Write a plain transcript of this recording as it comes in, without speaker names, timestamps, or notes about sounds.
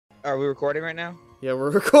Are we recording right now? Yeah,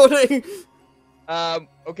 we're recording.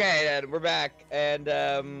 Okay, and we're back, and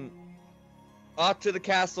off to the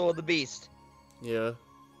castle of the beast. Yeah.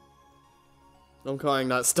 I'm calling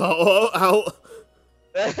that start out.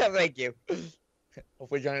 Thank you.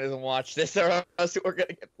 Hopefully Johnny doesn't watch this, or else we're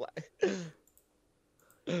gonna get flagged.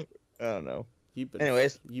 I don't know.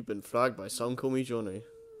 Anyways, You've been flagged by some call me Johnny.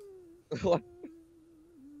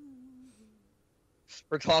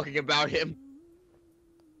 we're talking about him.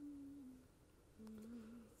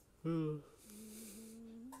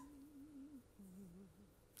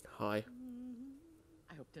 Hi.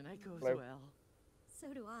 I hope tonight goes Hello. well.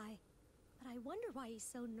 So do I. But I wonder why he's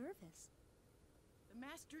so nervous. The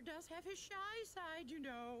master does have his shy side, you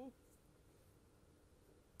know.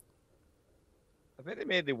 I bet they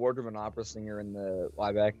made the wardrobe an opera singer in the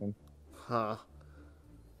live action. Huh.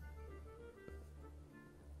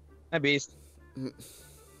 Hi, Beast.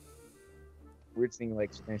 Weird thing,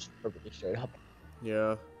 like, Spanish perfectly straight up.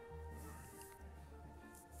 Yeah.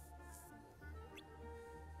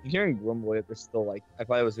 I'm hearing grumble if there's still, like, I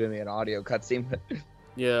thought it was gonna be an audio cutscene, but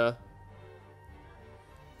Yeah.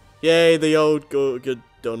 Yay, the old good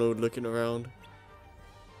Donald looking around.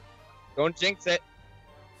 don't jinx it.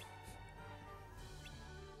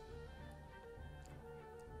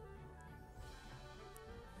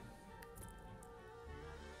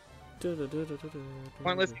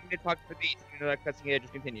 Pointless thing to talk to the beast, even though that cutscene had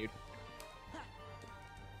just continued.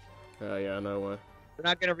 Oh yeah, no way. We're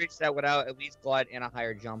not gonna reach that without at least glide and a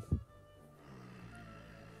higher jump.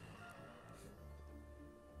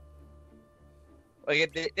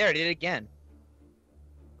 Like, there, it did it again.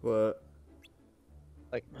 What?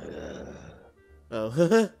 Like,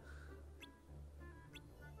 Oh.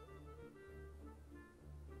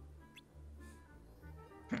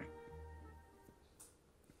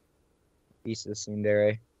 beast of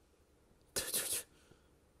Tsundere.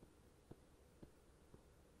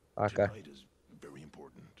 Baka. Tonight is very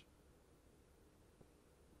important.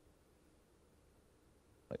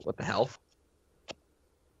 Like, what the hell?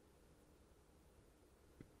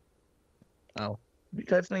 Oh. Did you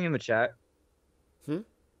type something in the chat? Hmm?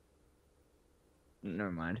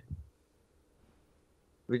 Never mind.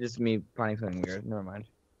 We just me finding something weird. Never mind.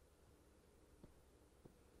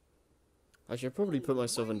 I should probably put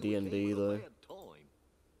myself in D&D though.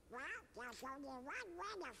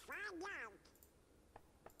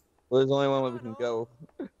 Well, there's only one way we can go.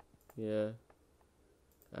 Yeah.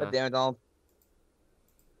 God damn it, Donald.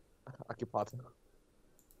 Occupata.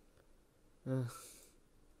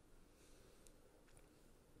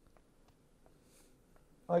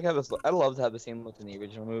 I like how this. I'd love to have the same look in the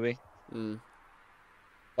original movie. Mm.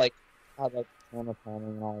 Like, have like camera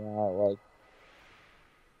timing and all that. Like,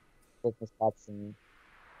 Christmas cutscene.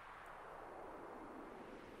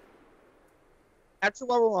 Actually,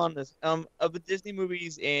 while we're on this, of the Disney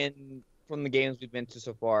movies and from the games we've been to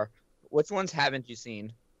so far, which ones haven't you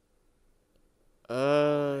seen?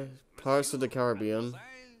 Pirates of the Caribbean.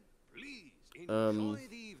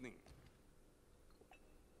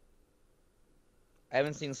 I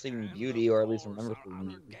haven't seen Sleeping Beauty, or at least remember Sleeping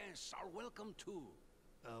Beauty.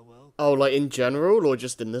 Oh, like in general, or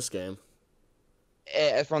just in this game?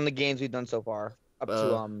 From the games we've done so far, up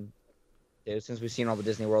to dude, since we've seen all the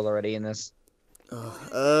Disney World already in this.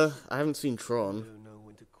 I haven't seen Tron.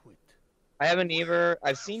 I haven't either.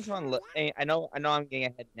 I've seen Tron. I know I'm getting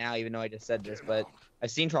ahead now, even though I just said this, but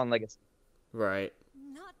I've seen Tron Legacy. Right.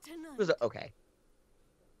 Not tonight. It was okay.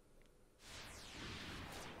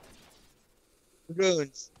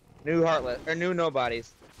 Dragoons, new Heartless, or new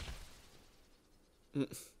Nobodies. I've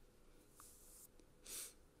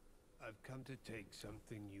come to take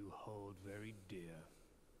something you hold very dear.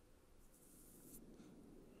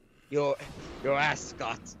 Your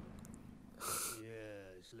ascot.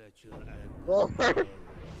 Yes, let your anger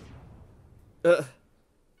Uh,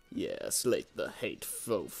 yes, let the hate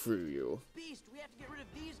flow through you. Beast, we have to get rid of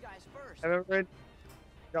these guys first. I remember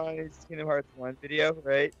Johnny's Kingdom Hearts 1 video,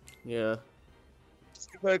 right? Yeah.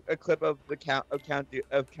 Just put a clip of the count of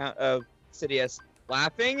Sidious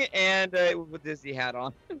laughing and with Disney hat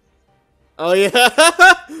on. Oh yeah.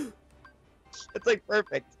 It's like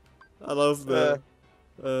perfect. I love that.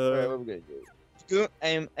 Alright, what are we gonna do?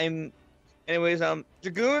 Anyways,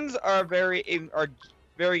 dragoons are very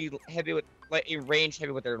heavy with range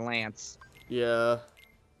heavy with their lance. Yeah.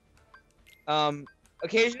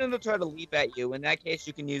 Occasionally they'll try to leap at you. In that case,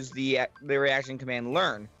 you can use the reaction command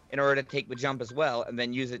learn in order to take the jump as well, and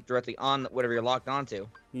then use it directly on whatever you're locked onto.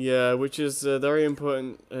 Yeah, which is very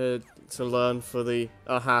important to learn for the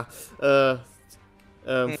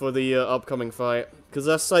for the upcoming fight, because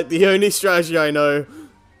that's like the only strategy I know.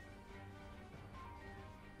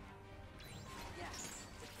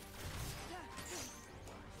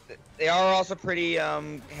 they are also pretty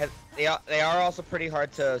they are also pretty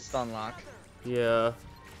hard to stun lock. Yeah.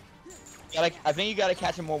 I think you gotta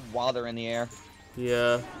catch them more while they're in the air.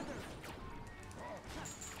 Yeah.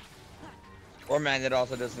 Or Magnet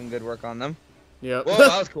also does some good work on them. Yep. Whoa,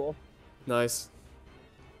 that was cool. Nice.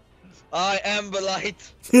 I am the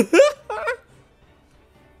light.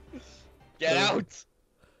 Get out.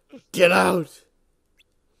 Get out!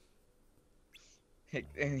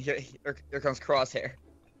 Here comes Crosshair.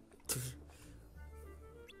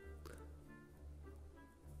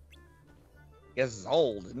 Guess it's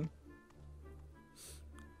old. Isn't it?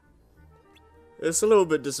 It's a little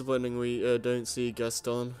bit disappointing we don't see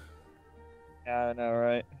Gaston. Yeah, I know,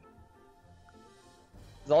 right?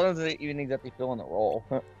 Zoltan doesn't even exactly fill in the role.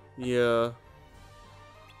 Yeah.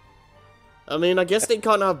 I mean, I guess they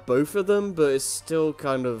can't have both of them, but it's still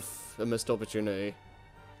kind of a missed opportunity.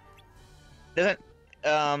 Doesn't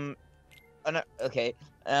okay.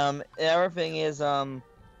 The other thing is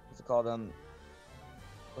what's it called? What am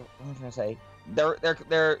I trying to say?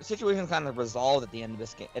 Their situation kind of resolved at the end of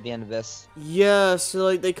this game. At the end of this. Yeah, so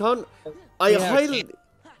like they can't. I Yeah,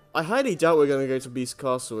 highly doubt we're gonna go to Beast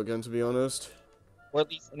Castle again, to be honest. Or at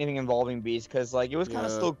least anything involving Beast, because like it was kind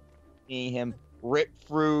of Yeah. still seeing him rip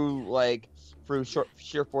through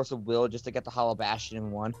sheer force of will just to get the Hollow Bastion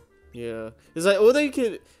in one. Yeah, it's like all they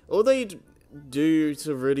do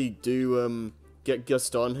to really do get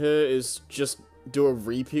Gaston here is just do a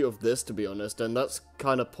repeat of this, to be honest, and that's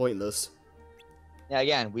kind of pointless. Yeah,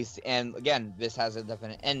 again this has a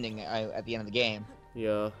definite ending at the end of the game.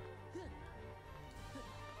 Yeah.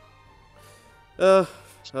 Oh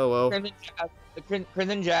well.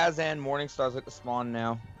 Crimson Jazz and Morning Star's like the spawn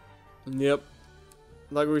now. Yep.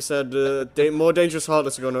 Like we said, more dangerous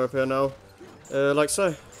heartless are going to appear now. Like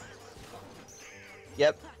so.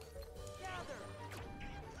 Yep.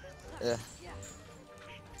 Ugh.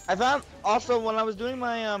 I found also when I was doing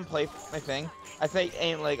my my thing, I think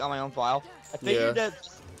ain't like on my own file. I figured Yeah.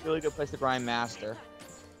 that's a really good place to grind master.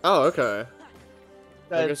 Oh, okay.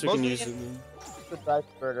 I guess we can Mostly use it. in the Dice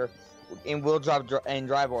Converter in will drop and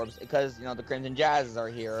drive orbs because you know the Crimson Jazzes are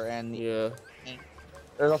here and Yeah.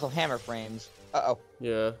 there's also hammer frames. Uh oh.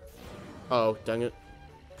 Yeah. Oh, dang it.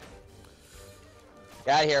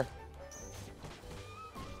 Get out of here.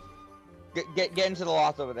 Get into the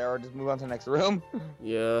loft over there, or just move on to the next room.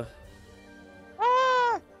 Yeah.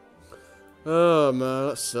 Ah! Oh man,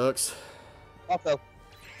 that sucks. Also,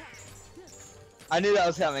 I knew that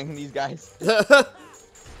was coming. These guys.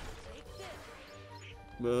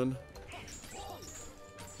 Man.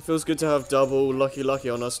 It feels good to have double lucky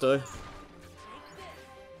on us though.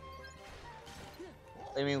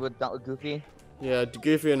 I mean, with not with Goofy. Yeah,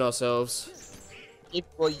 Goofy and ourselves. If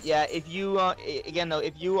you again though,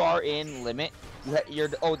 if you are in limit, your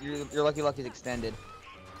lucky is extended.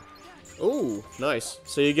 Oh, nice.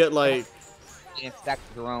 So you get like, And stack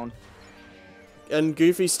your own. and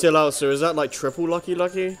Goofy's still out. So is that like triple lucky?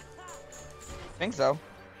 I think so.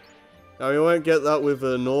 I mean, we won't get that with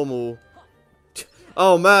a normal.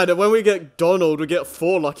 Oh man, and when we get Donald, we get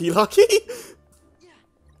 4 lucky.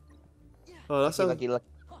 Oh, that sounds. Lucky.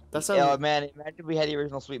 That sounds. Yeah, man. Imagine if we had the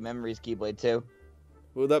original Sweet Memories Keyblade too.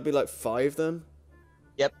 Would that be like 5 then?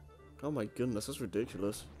 Yep. Oh my goodness, that's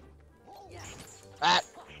ridiculous. Ah.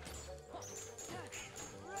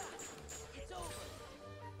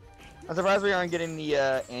 I'm surprised we aren't getting the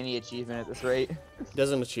Annie achievement at this rate.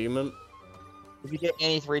 There's an achievement. If you get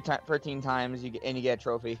Annie 13 times, you get a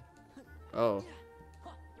trophy. Oh.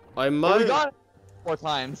 I Well, might. we got it 4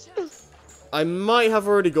 times. I might have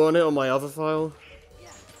already gotten it on my other file.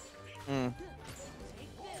 Mm.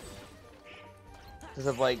 Because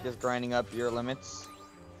of like just grinding up your limits.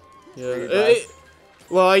 Yeah. your drive.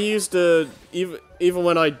 Well, I used even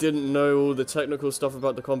when I didn't know all the technical stuff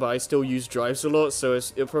about the combat, I still use drives a lot, so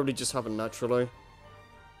it'll probably just happen naturally.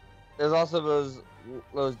 There's also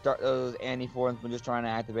those Annie forms when just trying to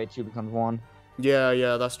activate 2 becomes 1.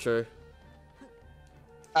 Yeah, that's true.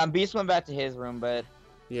 Beast went back to his room, but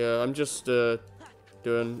Yeah, I'm just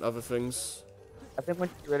doing other things. I think when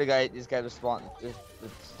you get rid of these guys respawn, the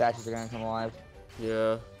statues are gonna come alive.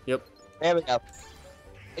 Yeah. Yep. There we go.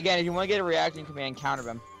 Again, if you want to get a reaction command, counter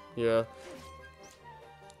them. Yeah.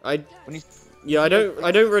 When you Yeah, I don't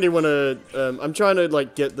really want to. I'm trying to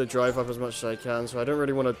like get the drive up as much as I can, so I don't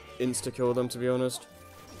really want to insta kill them, to be honest.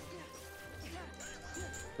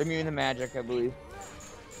 they're immune to magic, I believe.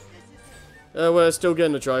 We're still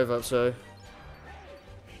getting the drive up, so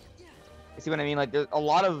You see what I mean? Like, there's a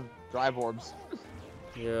lot of drive orbs.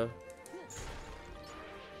 yeah.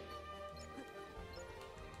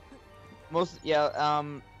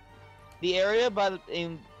 The area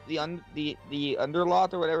the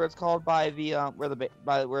underlot or whatever it's called by the where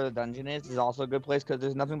the dungeon is also a good place because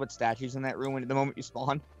there's nothing but statues in that room when the moment you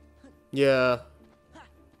spawn. Yeah.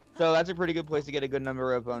 So that's a pretty good place to get a good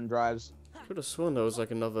number of drives. Could have sworn there was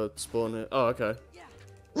like another spawn here. Oh, okay.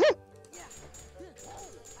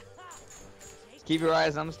 Keep your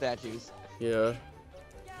eyes on the statues. Yeah.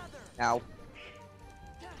 Ow.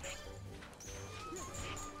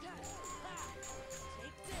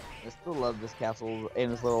 I still love this castle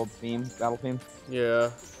and this little battle theme. Yeah.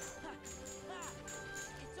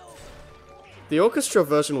 The orchestra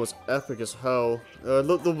version was epic as hell.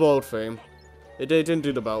 Look, the world theme. They didn't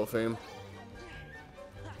do the battle theme.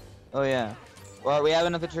 Oh yeah. Well, we have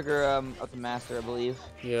enough to trigger up the master, I believe.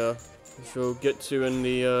 Yeah. Which we'll get to in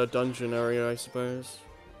the dungeon area, I suppose.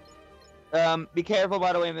 Be careful,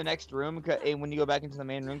 by the way, in the next room when you go back into the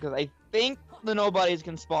main room, because I think the nobodies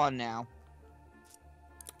can spawn now.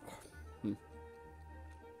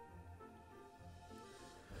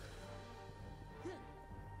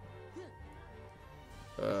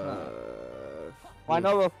 Well, I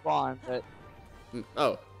know they'll spawn, but...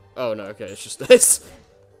 Oh. Oh, no, okay, it's just this.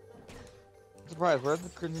 I'm surprised, where's the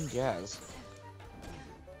Crimson Jazz?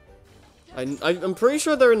 I'm pretty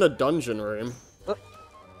sure they're in the dungeon room.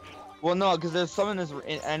 Well, no, because there's some in this...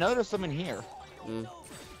 I know there's some in here.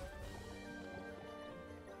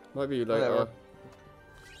 Might be later. Whatever.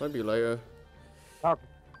 Might be later. Oh.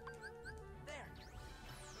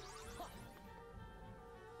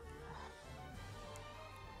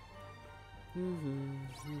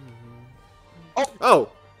 Oh!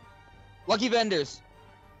 Lucky vendors!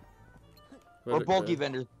 Where'd Or it bulky go?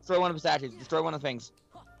 vendors. Destroy one of the statues. Destroy one of the things.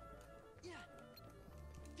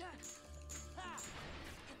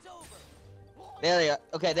 There they are.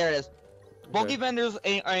 Okay, there it is. Bulky Okay. vendors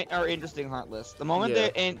are interesting, Heartless. The moment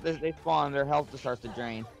they spawn, their health just starts to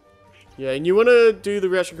drain. Yeah, and you want to do the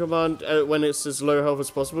reaction command when it's as low health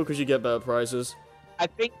as possible because you get better prizes. I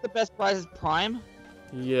think the best prize is Prime,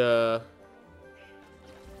 Yeah.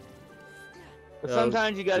 but Yeah,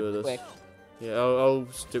 sometimes you gotta do be this. quick. Yeah,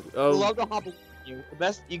 I'll stick. I love to hop with you. The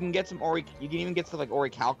best you can get some Ori. You can even get stuff like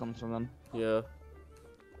Orichalcums from them. Yeah.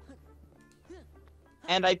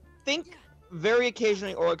 And I think very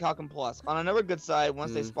occasionally Orichalcum Plus. On another good side,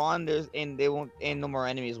 once they spawn, they won't no more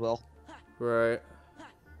enemies will. Right.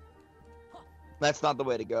 That's not the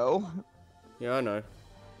way to go. Yeah, I know.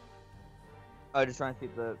 I'm just trying to see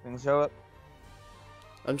if the things show up.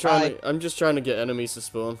 I'm just trying to get enemies to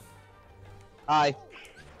spawn. Hi.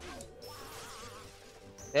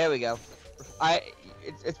 There we go.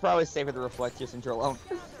 It's probably safer to reflect you since you're alone.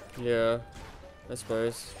 Yeah. I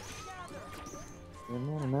suppose.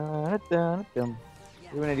 We're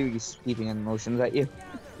gonna do these sweeping motions at you.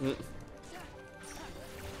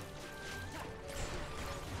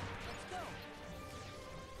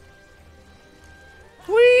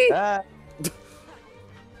 Whee!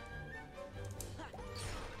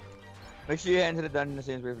 Make sure you head into the dungeon as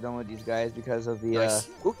soon as we're done with these guys because of the Nice.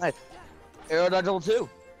 nice. Arrow dodge level 2.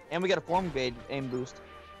 And we got a form aim boost.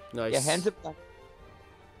 Nice. Yeah, hands up.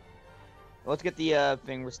 Let's get the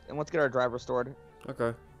thing and let's get our drive restored.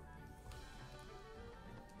 Okay.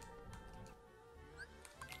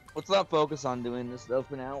 Let's not focus on doing this though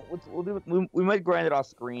for now. We'll do it. We might grind it off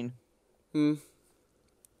screen. We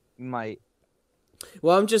might.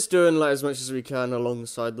 Well, I'm just doing like as much as we can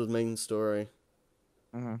alongside the main story.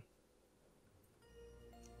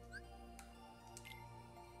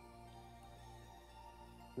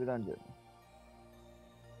 We're done doing.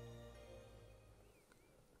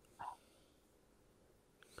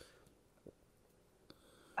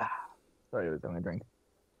 Sorry, I was having a drink.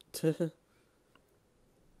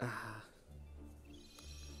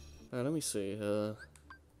 Let me see.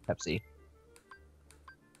 Pepsi.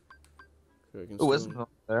 We can Oh, still- isn't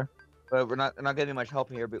there? But we're not getting much help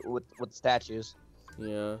here with statues.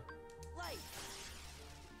 Yeah.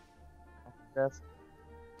 Yes.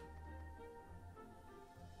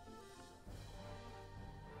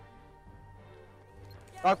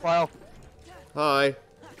 Stockpile. Hi.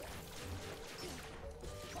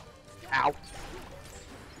 Ow.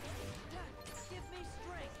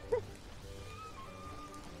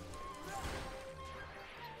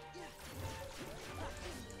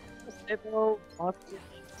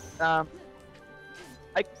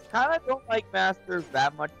 I kind of don't like Masters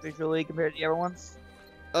that much visually compared to the other ones.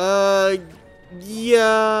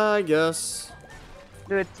 Yeah, I guess.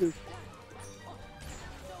 Good too.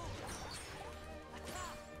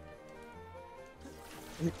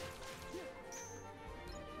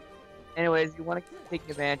 Anyways, you want to take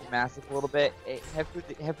advantage of Masters a little bit. Head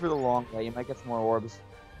for the long way. You might get some more orbs.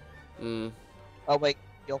 Oh wait,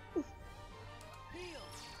 heal.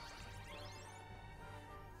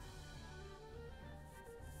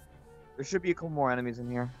 There should be a couple more enemies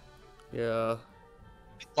in here. Yeah.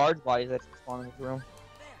 Large bodies that spawn in this room.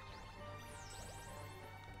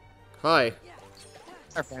 Hi.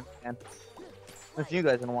 Our fan. Haven't seen you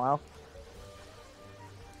guys in a while.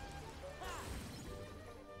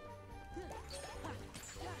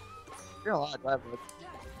 You're a lot of level.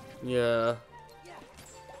 Yeah.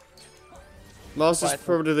 Master's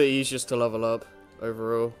probably the easiest to level up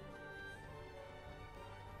overall.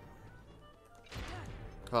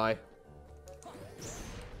 Hi.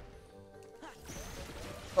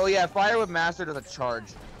 Oh yeah, fire with master does a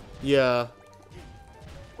charge, Yeah.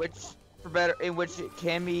 which in which it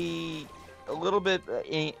can be a little bit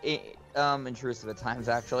intrusive at times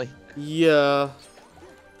actually. Yeah.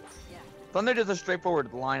 Thunder does a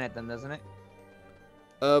straightforward line at them, doesn't it?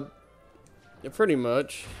 Yeah, pretty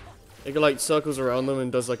much. It like circles around them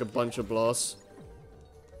and does like a bunch of blasts.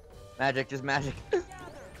 Magic, just magic.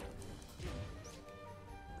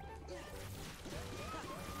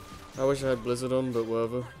 I wish I had Blizzard on, but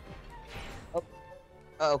whatever.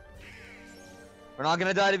 Oh. We're not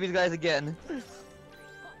gonna die to these guys again.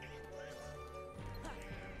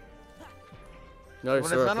 No, When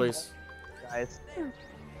sir, it's not a please. Guys.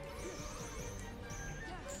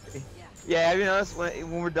 Yeah, have you noticed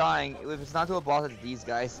when we're dying, if it's not to a boss, it's these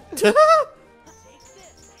guys.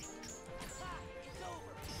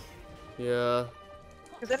 Yeah.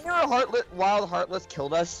 Has any other wild heartless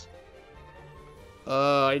killed us?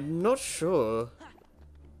 I'm not sure.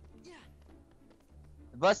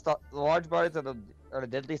 The large bodies are the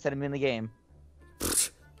deadliest enemy in the game.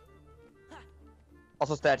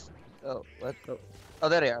 Also stats. Oh, what? Oh,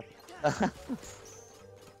 there they are.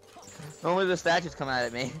 Normally the statues come out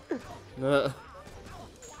at me.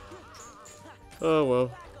 Oh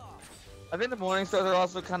well. I think the morning stars are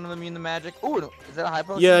also kind of immune to magic. Ooh, is that a high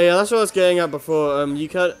potion? Yeah, that's what I was getting at before. You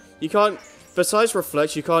can't. Besides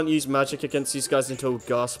reflect, you can't use magic against these guys until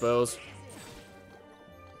gas spells.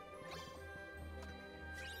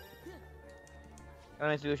 I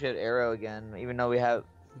don't see we should arrow again, even though we have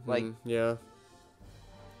like yeah.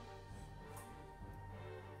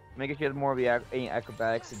 making sure more of the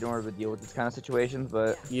acrobatics in order to deal with this kind of situations,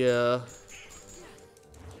 but Yeah.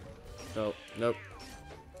 Oh, nope.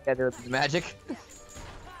 yeah, there's magic.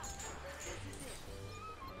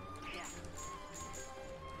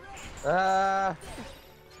 One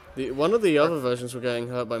of the other versions were getting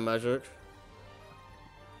hurt by magic.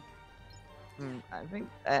 I think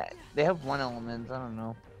they have one element. I don't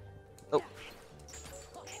know. Oh,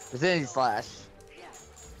 Vicinity Slash.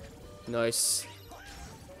 Nice.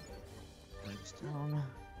 Stone.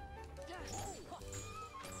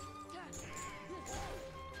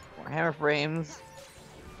 More hammer frames.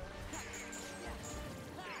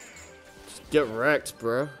 Just get wrecked,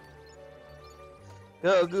 bro.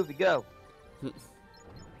 Go, Goofy, go.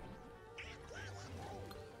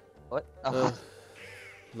 What? Oh.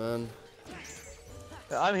 Man.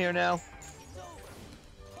 I'm here now.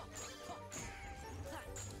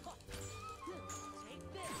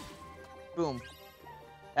 Boom.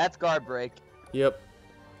 That's guard break. Yep.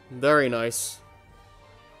 Very nice.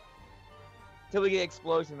 Till we get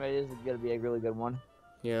explosion ready, this is gonna be a really good one.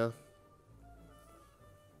 Yeah.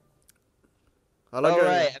 I like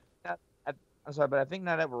Alright. I'm sorry, but I think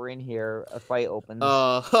now that we're in here, a fight opens.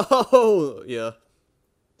 Oh, yeah.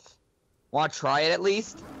 Wanna try it at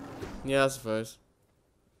least? Yeah, I suppose.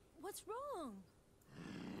 What's wrong?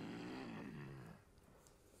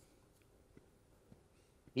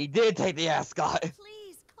 He did take the ascot.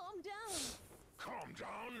 Please, calm down. Calm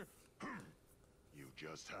down? You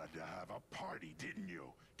just had to have a party, didn't you?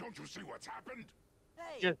 Don't you see what's happened?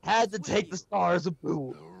 Hey, Just had to take the stars of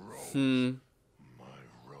boo. The rose. My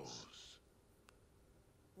rose.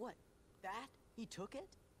 what? That? He took it?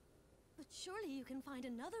 But surely you can find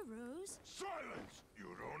another rose. Silence! You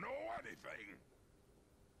don't know anything.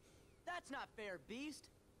 That's not fair, Beast.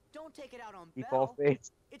 Don't take it out on Default Belle.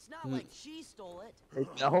 face. It's not like she stole it. Hey,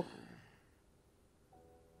 no.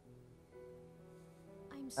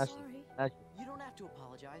 I'm That's- sorry, You don't have to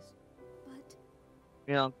apologize. but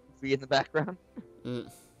You know, Goofy in the background. Belle.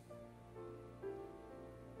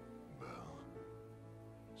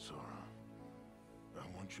 Sora. I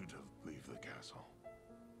want you to leave the castle.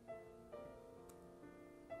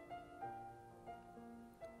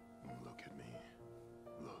 Look at me.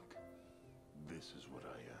 Look. This is what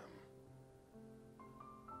I am.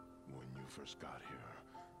 When you first got here,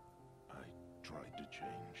 I tried to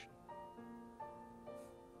change.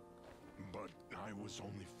 But I was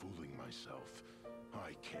only fooling myself.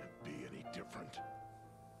 I can't be any different.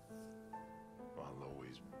 I'll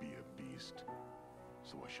always be a beast.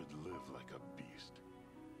 So I should live like a beast.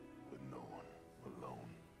 With no one alone.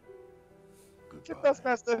 Get that,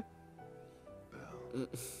 Master. Belle.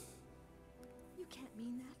 You can't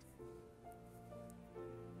mean that.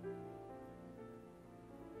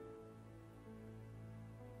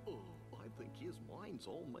 Oh, I think his mind's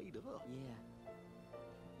all made up. Yeah.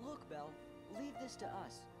 Look, Belle, leave this to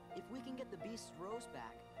us. If we can get the beast's rose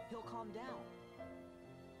back, he'll calm down.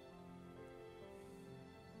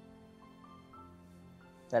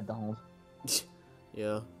 Said Donald.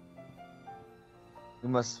 Yeah. We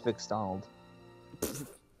must fix Donald.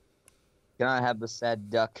 Cannot have the sad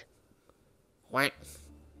duck. Whack.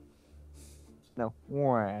 No.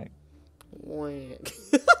 Whack. Whack.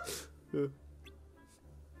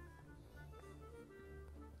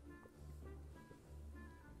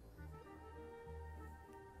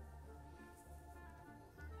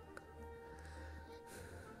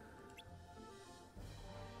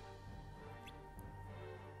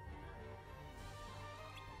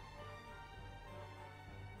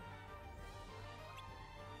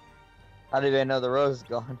 How did they know the rose is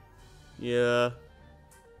gone? Yeah.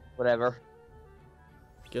 Whatever.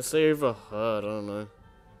 Guess they overheard, I don't know.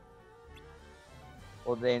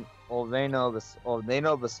 Well, they know this. Well, they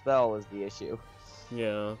know the spell is the issue.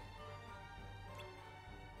 Yeah.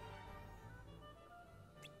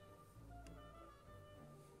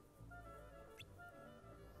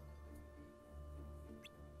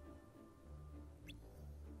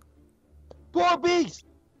 Poor beast!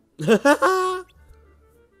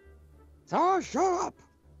 Oh, shut up!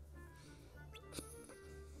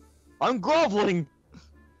 I'm groveling!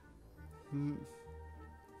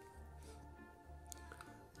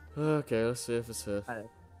 Okay, let's see if it's here.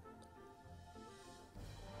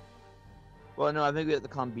 Well, no, I think we have to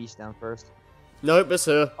calm beast down first. Nope, it's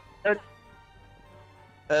here.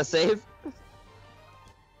 Save?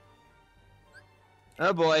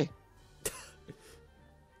 Oh boy.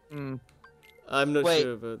 Hmm. I'm not Wait,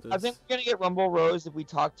 sure about this. I think we're gonna get Rumble Rose if we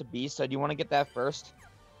talk to Beast, so do you want to get that first?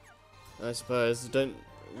 I suppose. Don't.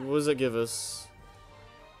 What does it give us?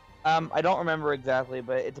 I don't remember exactly,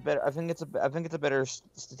 but it's a better. I think it's a better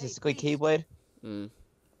statistically Keyblade. Hmm.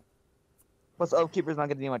 Plus, Upkeeper's not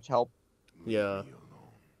getting much help. Yeah.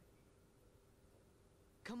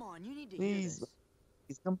 Come on, you need to Please, hear this.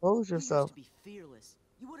 please compose You used yourself. to be fearless.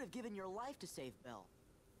 You would have given your life to save Belle.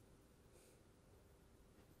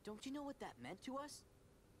 Don't you know what that meant to us?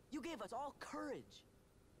 You gave us all courage.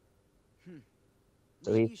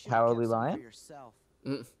 So Maybe he's you should have Cowardly kept some Lion? for yourself.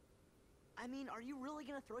 Mm. I mean, are you really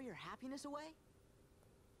gonna throw your happiness away?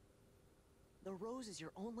 The rose is your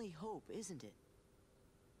only hope, isn't it?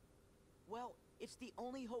 Well, it's the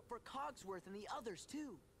only hope for Cogsworth and the others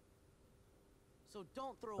too. So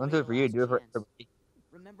don't throw Don't away do it the for you. last Do it for chance. everybody.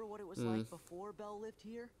 Remember what it was Mm. like before Belle lived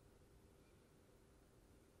here?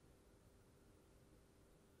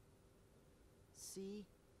 See?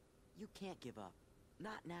 You can't give up.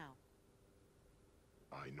 Not now.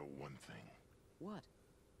 I know one thing. What?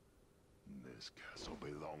 This castle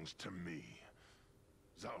belongs to me.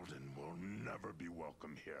 Zaldin will never be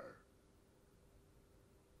welcome here.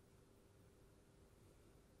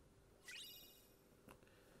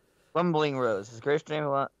 Rumbling Rose. His great strength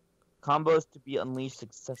combos to be unleashed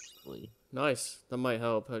successfully. Nice. That might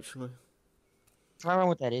help, actually. I don't remember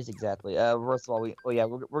what that is exactly. First of all,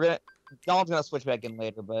 we're gonna. Donald's gonna switch back in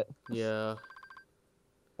later, but Yeah.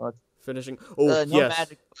 Let's- Finishing. Oh, no yes.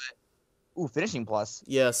 magic. Ooh, finishing plus.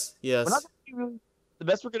 Yes, yes. We're not gonna do really, the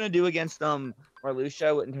best we're gonna do against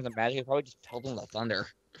Marluxia in terms of magic is probably just pelt him with thunder.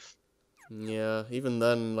 Yeah, even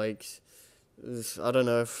then, like, I don't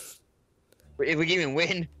know if If we can even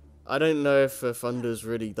win. I don't know if Thunder's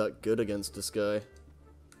really that good against this guy.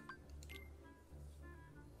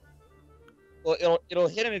 Well, it'll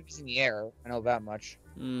hit him if he's in the air. I know that much.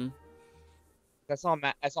 Hmm. I saw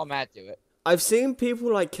Matt do it. I've seen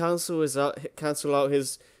people like cancel out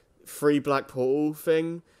his free black portal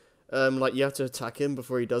thing. Like you have to attack him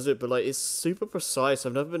before he does it, but like it's super precise.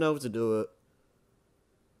 I've never been able to do it.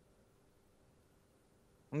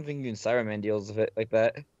 I'm thinking Siren Man deals with it like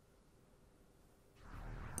that.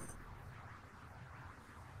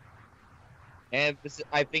 And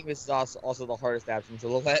I think this is also the hardest option to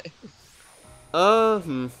look at.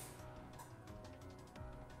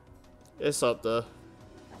 It's up there.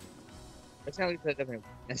 It's kind of like a different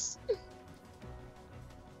weakness.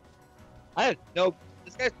 I have no.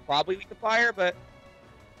 This guy's probably weak to fire, but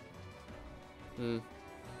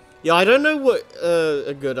Yeah, I don't know what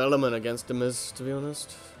a good element against him is, to be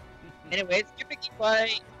honest. anyways, gimmicky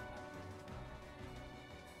fight.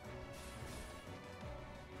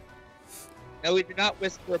 No, we do not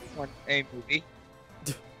whisper upon a movie.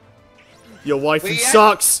 Your wife We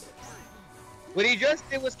sucks. What he just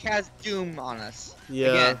did was cast Doom on us. Yeah.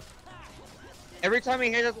 Again. every time he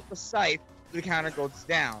hits us with the scythe, the counter goes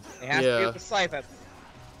down. It has to be Yeah. with the scythe.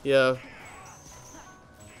 Yeah.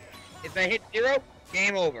 If they hit 0,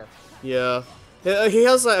 game over. Yeah. He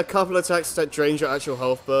has like a couple attacks that drain your actual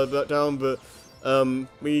health bar down, but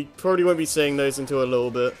we probably won't be seeing those until a little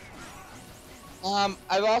bit.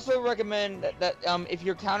 I'd also recommend that if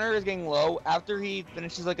your counter is getting low, after he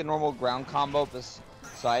finishes like a normal ground combo with this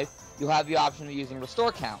scythe, you'll have the option of using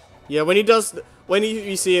restore count. Yeah, when he does, when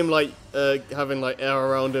you see him like having like air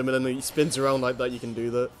around him and then he spins around like that, you can do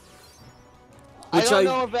that. I don't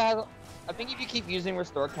know if it has. I think if you keep using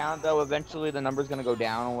restore count, though, eventually the number's gonna go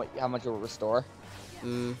down on how much it will restore.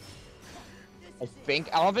 Mm. I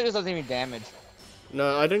don't think this does any damage.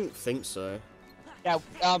 No, I don't think so. Yeah.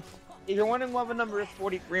 If you're wondering what the number is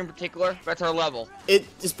 43 in particular, that's our level. It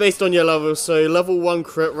is based on your level, so level 1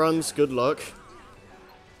 crit runs. Good luck.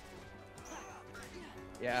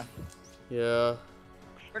 Yeah. Yeah.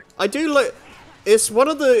 I do like. It's one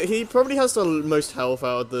of the. He probably has the most health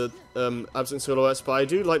out of the absent silhouettes, but I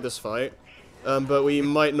do like this fight. But we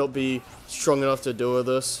might not be strong enough to deal with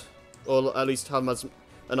this, or at least have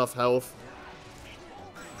enough health.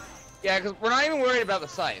 Yeah, because we're not even worried about the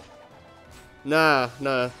scythe. Nah.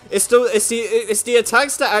 It's the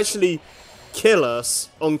attacks that actually kill us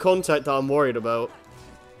on contact that I'm worried about.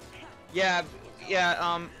 Yeah.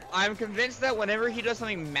 I'm convinced that whenever he does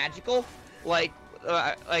something magical, like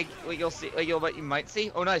what you'll see, what you might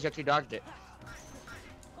see. Oh, nice, you actually dodged it.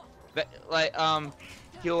 But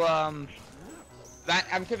he'll that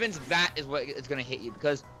I'm convinced that is what is gonna hit you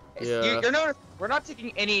because we're not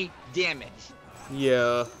taking any damage.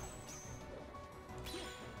 Yeah.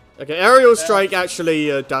 Okay, aerial strike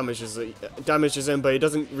actually damages him, but it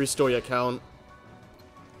doesn't restore your count.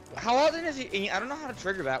 How often is he? I don't know how to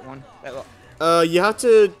trigger that one. You have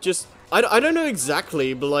to just. I don't know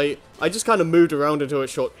exactly, but like I just kind of moved around until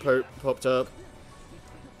it popped up.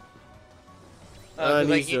 And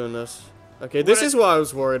he's doing this. Okay, this is what I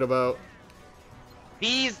was worried about.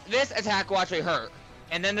 This attack will actually hurt,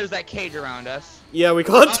 and then there's that cage around us. Yeah, we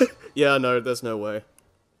can't. Yeah, no, there's no way.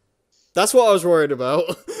 That's what I was worried about.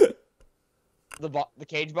 The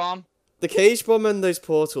cage bomb. The cage bomb and those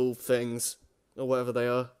portal things, or whatever they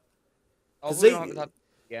are. Oh, we don't have to talk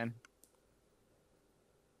again.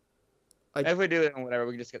 If we do it and whatever,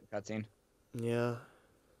 we can just get the cutscene. Yeah.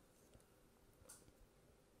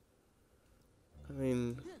 I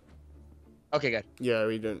mean. Okay, good. Yeah,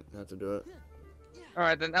 we don't have to do it. All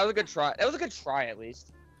right, then that was a good try. That was a good try, at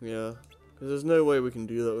least. Yeah, because there's no way we can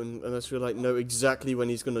do that unless we like know exactly when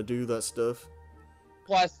he's gonna do that stuff.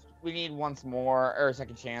 Plus, we need once more or a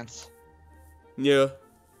second chance. Yeah.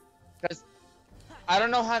 Because I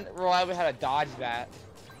don't know how reliably how to dodge that.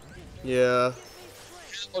 Yeah.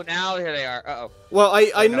 Oh, now here they are. Uh-oh. Well,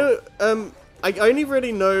 I know. I only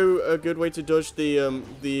really know a good way to dodge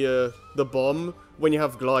the bomb when you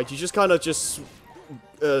have glide. You just kind of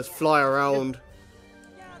fly around.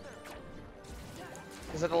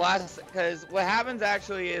 Because what happens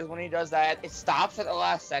actually is when he does that, it stops at the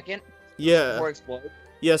last second. Yeah. Before it explodes.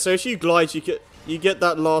 Yeah. So if you glide, you get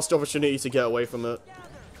that last opportunity to get away from it.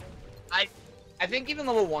 I think even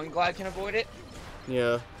level 1 glide can avoid it.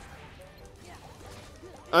 Yeah.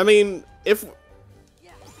 I mean, if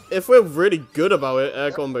we're really good about it,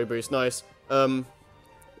 air combo boost, nice.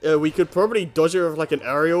 We could probably dodge it with like an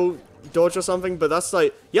aerial dodge or something, but that's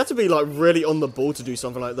like you have to be like really on the ball to do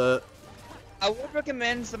something like that. I would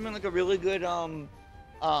recommend something like a really good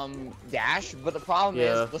dash, but the problem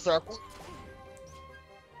is the circle.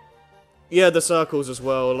 Yeah, the circles as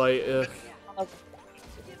well. Like,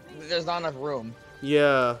 there's not enough room.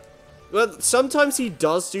 Yeah. Well, sometimes he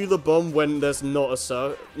does do the bomb when there's not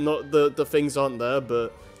the things aren't there,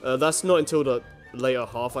 but that's not until the later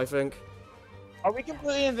half, I think. Are we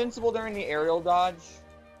completely invincible during the aerial dodge?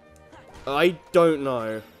 I don't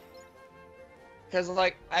know. Because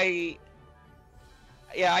like I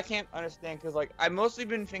can't understand. Because like I've mostly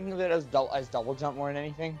been thinking of it as double jump more than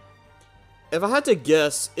anything. If I had to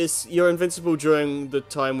guess, you're invincible during the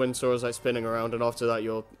time when Sora's like spinning around, and after that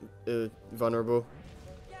you're vulnerable.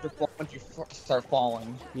 Once you start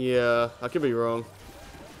falling. Yeah, I could be wrong.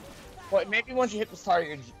 But maybe once you hit the start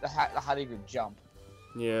of the height of your jump.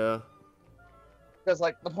 Yeah. Because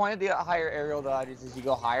like the point of the higher aerial dodges is you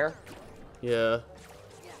go higher. Yeah.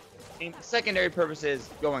 And the secondary purpose is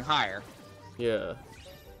going higher. Yeah.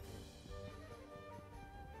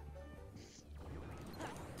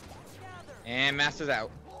 And Master's out.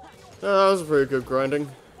 Oh, that was pretty good grinding.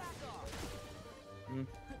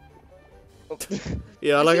 Oh.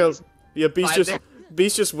 Yeah, I like how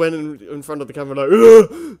Beast just went in front of the camera like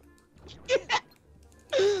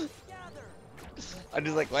I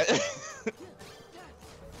just like what?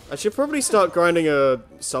 I should probably start grinding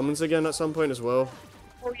summons again at some point as well.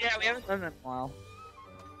 Oh yeah, we haven't done that in a while.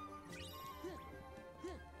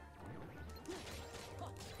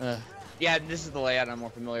 Yeah, this is the layout. I'm more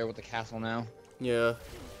familiar with the castle now. Yeah.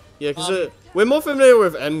 Yeah, because we're more familiar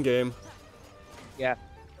with Endgame. Yeah.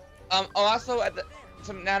 Also,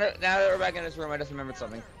 now that we're back in this room, I just remembered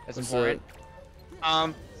something that's important.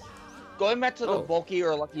 Going back to the bulky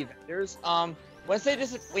or lucky vendors. Once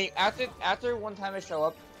they after one time they show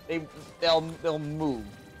up, they'll move.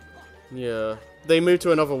 Yeah. They move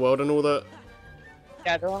to another world and all that.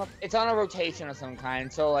 Yeah, it's on a rotation of some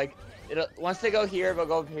kind. So like, once they go here, they'll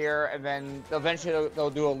go up here, and then eventually they'll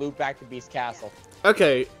do a loop back to Beast Castle.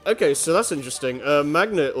 Okay, so that's interesting.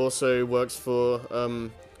 Magnet also works for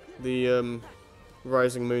the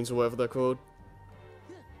Rising Moons or whatever they're called.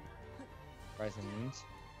 Rising Moons?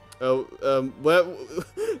 Oh, where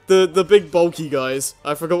the big bulky guys.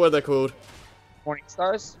 I forgot what they're called. Morning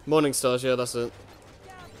Stars? Morning Stars, yeah, that's it.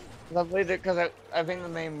 Because I think the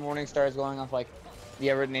name Morning Star is going off like the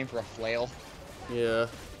ever name for a flail. Yeah.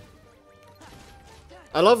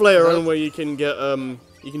 I love later on where you can get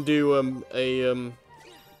you can do a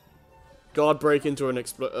guard break into an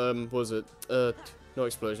what was it? No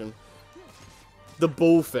explosion. The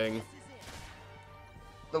ball thing.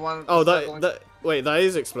 The one. Oh, wait, that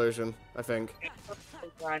is explosion, I think.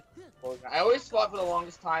 I always thought for the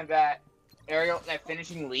longest time that that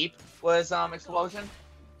finishing leap was explosion.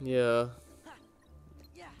 Yeah.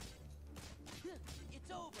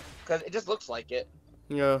 Because it just looks like it.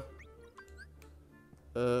 Yeah.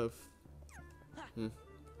 But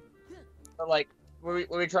like, were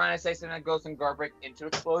we trying to say something that goes from guard break into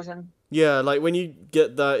explosion? Yeah, like when you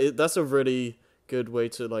get that, that's a really good way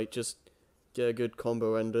to like just get a good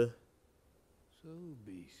combo ender. So,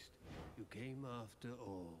 Beast, you came after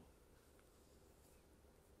all.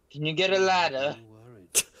 Can you get a ladder? I'm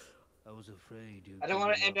worried. I was afraid you. I don't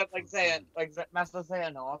want to end up like Master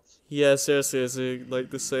Xehanort. Yeah, seriously, like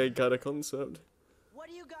the same kind of concept. What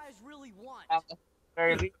do you guys really want? At the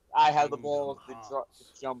very least, I have the balls to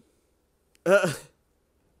jump. I'd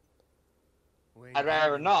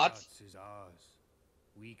rather not. Is ours.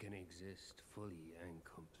 We can exist fully and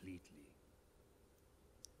completely.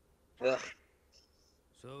 Ugh.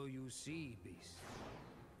 So you see, Beast.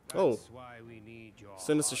 Oh. That's why we need your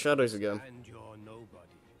Sinister Shadows again. And your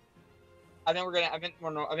nobody. I think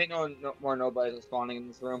more nobodies are spawning in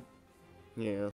this room. Yeah.